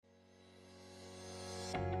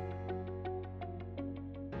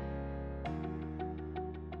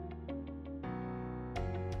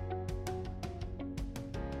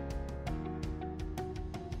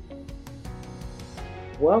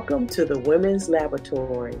Welcome to the Women's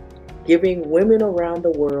Laboratory, giving women around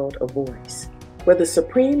the world a voice, where the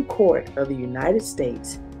Supreme Court of the United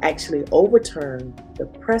States actually overturned the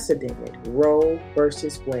precedented Roe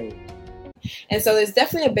versus Wade. And so there's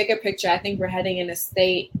definitely a bigger picture. I think we're heading in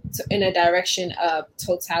a direction of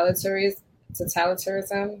totalitarianism.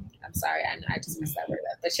 I'm sorry, I just messed that word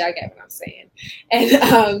up, but y'all get what I'm saying.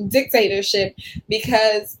 And dictatorship,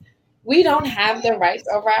 because we don't have the rights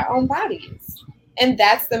over our own bodies. And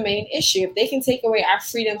that's the main issue. If they can take away our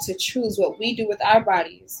freedom to choose what we do with our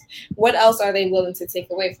bodies, what else are they willing to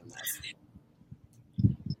take away from us?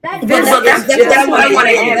 That's what I want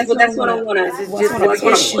to ask. That's what I want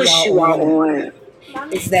to push you all on.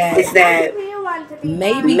 Is that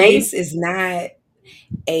maybe this is not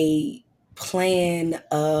a plan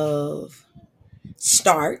of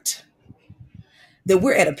start, that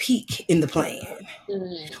we're at a peak in the plan.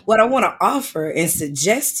 Mm-hmm. What I want to offer and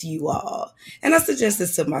suggest to you all, and I suggest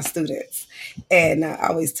this to my students, and I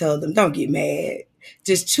always tell them, don't get mad.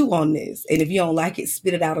 Just chew on this. And if you don't like it,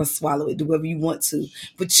 spit it out or swallow it. Do whatever you want to.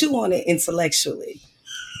 But chew on it intellectually.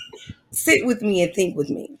 Sit with me and think with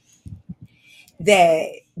me that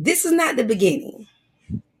this is not the beginning.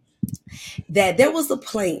 That there was a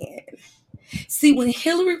plan. See, when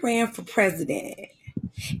Hillary ran for president,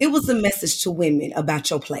 it was a message to women about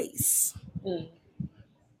your place. Mm.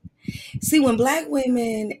 See, when Black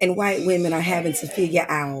women and white women are having to figure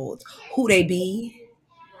out who they be,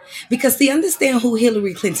 because see, understand who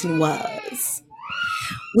Hillary Clinton was.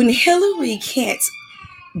 When Hillary can't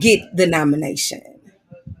get the nomination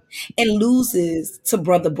and loses to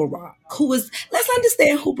Brother Barack, let's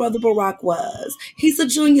understand who Brother Barack was. He's a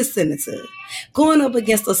junior senator going up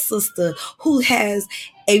against a sister who has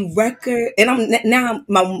a record, and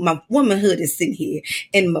my womanhood is sitting here,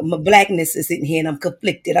 and my Blackness is sitting here, and I'm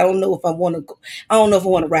conflicted. I don't know if I want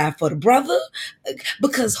to ride for the brother,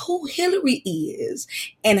 because who Hillary is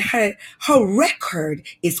and her record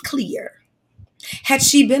is clear. Had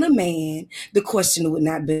she been a man, the question would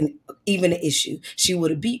not have been even an issue. She would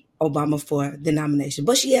have beat Obama for the nomination.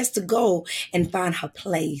 But she has to go and find her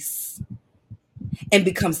place and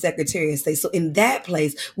become Secretary of State. So in that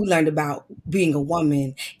place, we learned about being a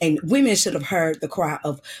woman, and women should have heard the cry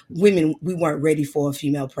of women, we weren't ready for a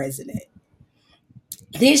female president.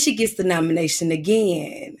 Then she gets the nomination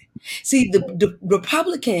again. See, the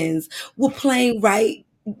Republicans were playing right.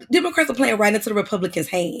 Democrats are playing right into the Republicans'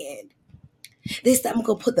 hand. They said, I'm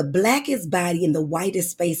going to put the blackest body in the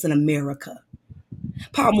whitest face in America.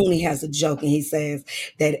 Paul Mooney has a joke, and he says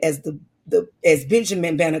that as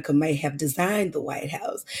Benjamin Banneker may have designed the White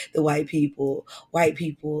House, the white people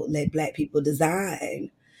let Black people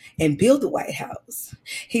design and build the White House.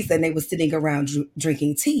 He said they were sitting around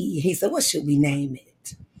drinking tea. He said, what should we name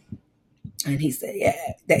it? And he said,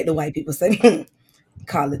 the white people said,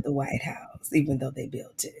 call it the White House, even though they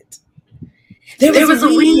built it. There was a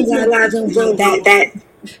reason why that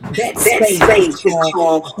space is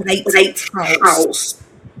called White House.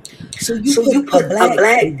 So you put a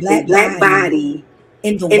black body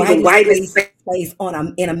in the whitest space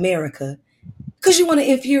in America because you want to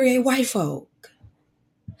infuriate white folk.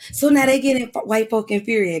 So now they get white folk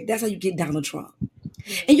infuriated. That's how you get Donald Trump.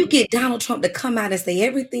 And you get Donald Trump to come out and say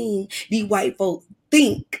everything these white folk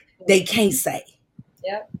think they can't say.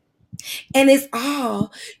 Yep. And it's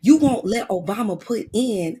all, you won't let former President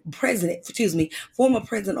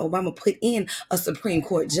Obama put in a Supreme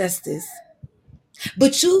Court justice.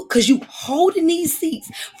 But because you holding these seats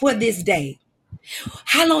for this day.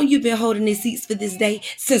 How long you been holding these seats for this day?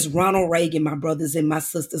 Since Ronald Reagan, my brothers and my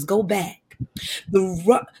sisters, go back.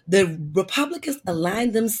 The Republicans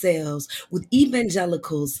aligned themselves with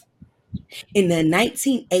evangelicals in the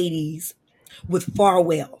 1980s with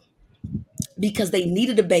Farwell. Because they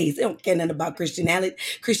needed a base. They don't care nothing about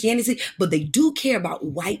Christianity, but they do care about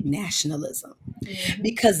white nationalism. Mm-hmm.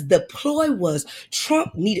 Because the ploy was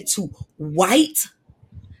Trump needed to white,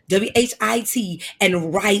 WHIT,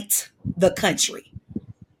 and right the country.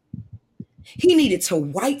 He needed to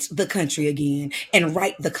white the country again and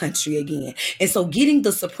right the country again. And so getting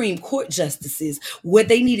the Supreme Court justices where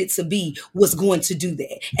they needed to be was going to do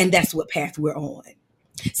that. And that's what path we're on.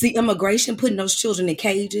 See, immigration, putting those children in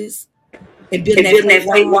cages, and building that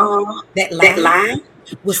white wall, that lie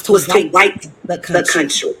was to white the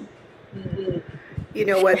country. Mm-hmm. You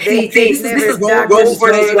know what? This is Roe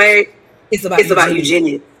versus Wade. It's about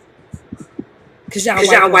eugenics. Because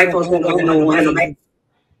y'all white folks won't go to no one.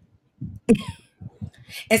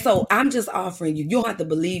 And so I'm just offering you. You don't have to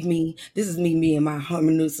believe me. This is me and my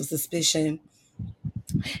hermeneutics of suspicion.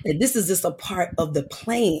 That this is just a part of the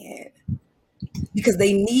plan. Because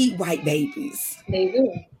they need white babies. They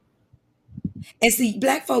do. And see,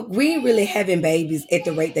 black folk, we ain't really having babies at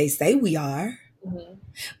the rate they say we are. Mm-hmm.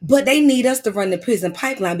 But they need us to run the prison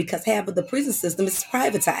pipeline because half of the prison system is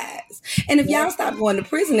privatized. And if y'all stop going to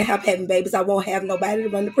prison and having babies, I won't have nobody to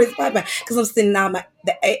run the prison pipeline because I'm sending all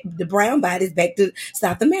the brown bodies back to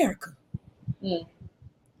South America. Mm.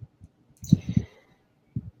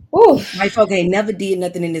 White folk ain't never did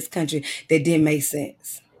nothing in this country that didn't make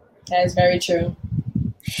sense. That is very true.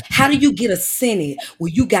 How do you get a Senate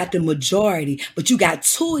where you got the majority, but you got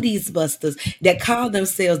two of these busters that call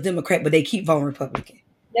themselves Democrat, but they keep voting Republican?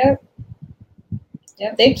 Yep,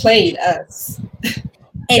 they played us.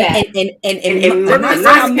 And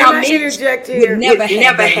interject here. Never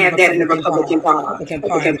have that in the Republican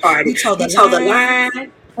Party. You toe the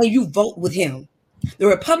line, and you vote with him. The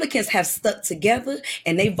Republicans have stuck together,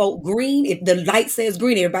 and they vote green. If the light says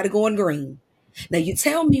green, everybody going green. Now you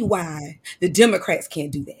tell me why the Democrats can't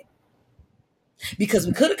do that? Because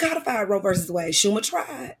we could have codified Roe versus Wade. Schumer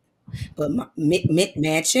tried, but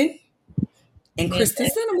Manchin and Kristen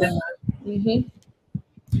Sinema. Mm-hmm.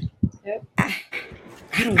 Yep. I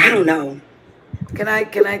don't know. Can I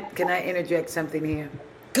interject something here?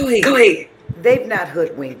 Go ahead. They've not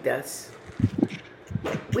hoodwinked us.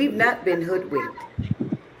 We've not been hoodwinked.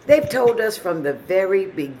 They've told us from the very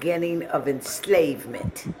beginning of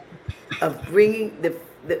enslavement, of bringing the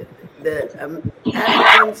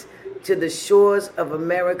Africans to the shores of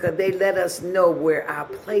America. They let us know where our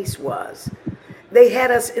place was. They had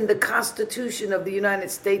us in the Constitution of the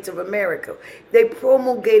United States of America. They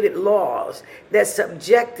promulgated laws that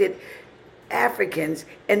subjected Africans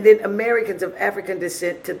and then Americans of African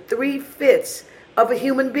descent to 3/5 of a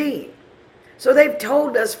human being. So they've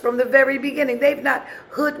told us from the very beginning. They've not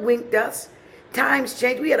hoodwinked us. Times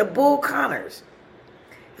changed. We had a Bull Connors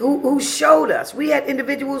who showed us. We had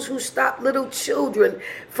individuals who stopped little children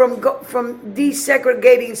from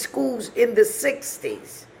desegregating schools in the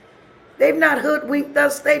 60s. They've not hoodwinked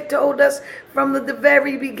us. They've told us from the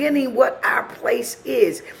very beginning what our place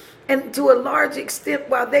is. And to a large extent,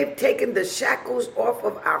 while they've taken the shackles off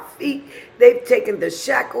of our feet, they've taken the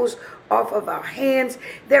shackles off of our hands,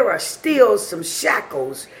 there are still some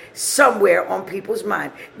shackles somewhere on people's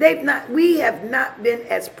mind. We have not been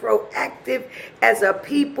as proactive as a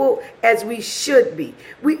people as we should be.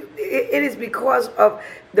 It is because of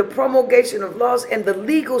the promulgation of laws and the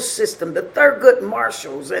legal system, the Thurgood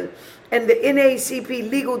Marshals and the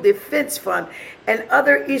NAACP Legal Defense Fund and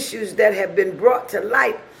other issues that have been brought to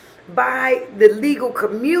light by the legal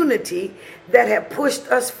community that have pushed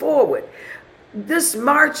us forward. This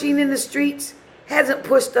marching in the streets hasn't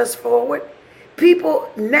pushed us forward. People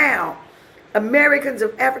now, Americans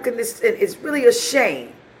of African descent, it's really a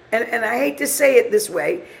shame. And I hate to say it this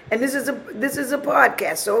way, and this is a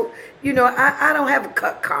podcast, so I don't have a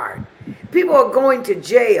cut card. People are going to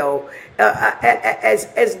jail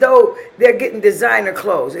as though they're getting designer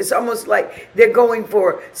clothes. It's almost like they're going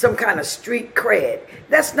for some kind of street cred.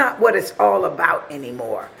 That's not what it's all about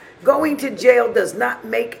anymore. Going to jail does not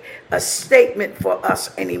make a statement for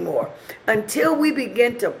us anymore. Until we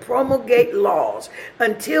begin to promulgate laws,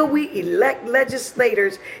 until we elect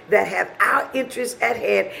legislators that have our interests at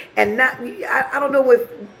hand, and I don't know if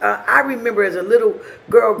I remember as a little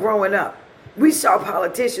girl growing up, we saw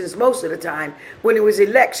politicians most of the time when it was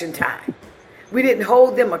election time. We didn't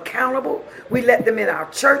hold them accountable. We let them in our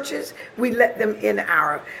churches. We let them in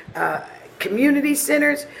our community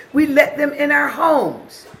centers. We let them in our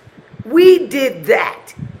homes. We did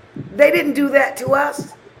that. They didn't do that to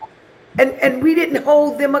us. And we didn't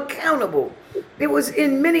hold them accountable. It was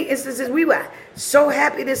in many instances, we were so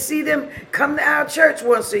happy to see them come to our church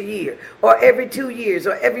once a year, or every 2 years,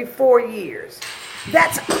 or every 4 years.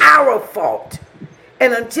 That's our fault.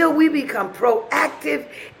 And until we become proactive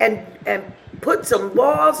and put some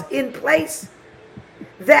laws in place,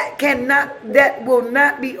 that will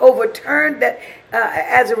not be overturned, that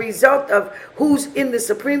as a result of who's in the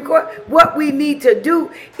Supreme Court. What we need to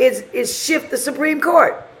do is shift the Supreme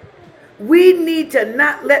Court. We need to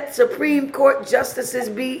not let Supreme Court justices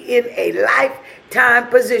be in a lifetime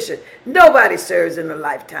position. Nobody serves in a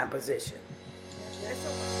lifetime position.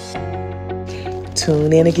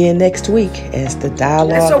 Tune in again next week as the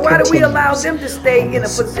dialogue so why continues. Do we allow them to stay in a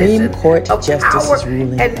position Court of Justice's power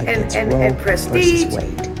ruling and prestige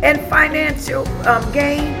and financial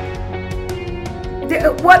gain?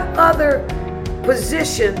 What other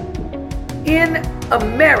position in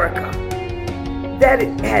America that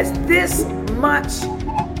has this much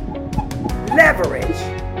leverage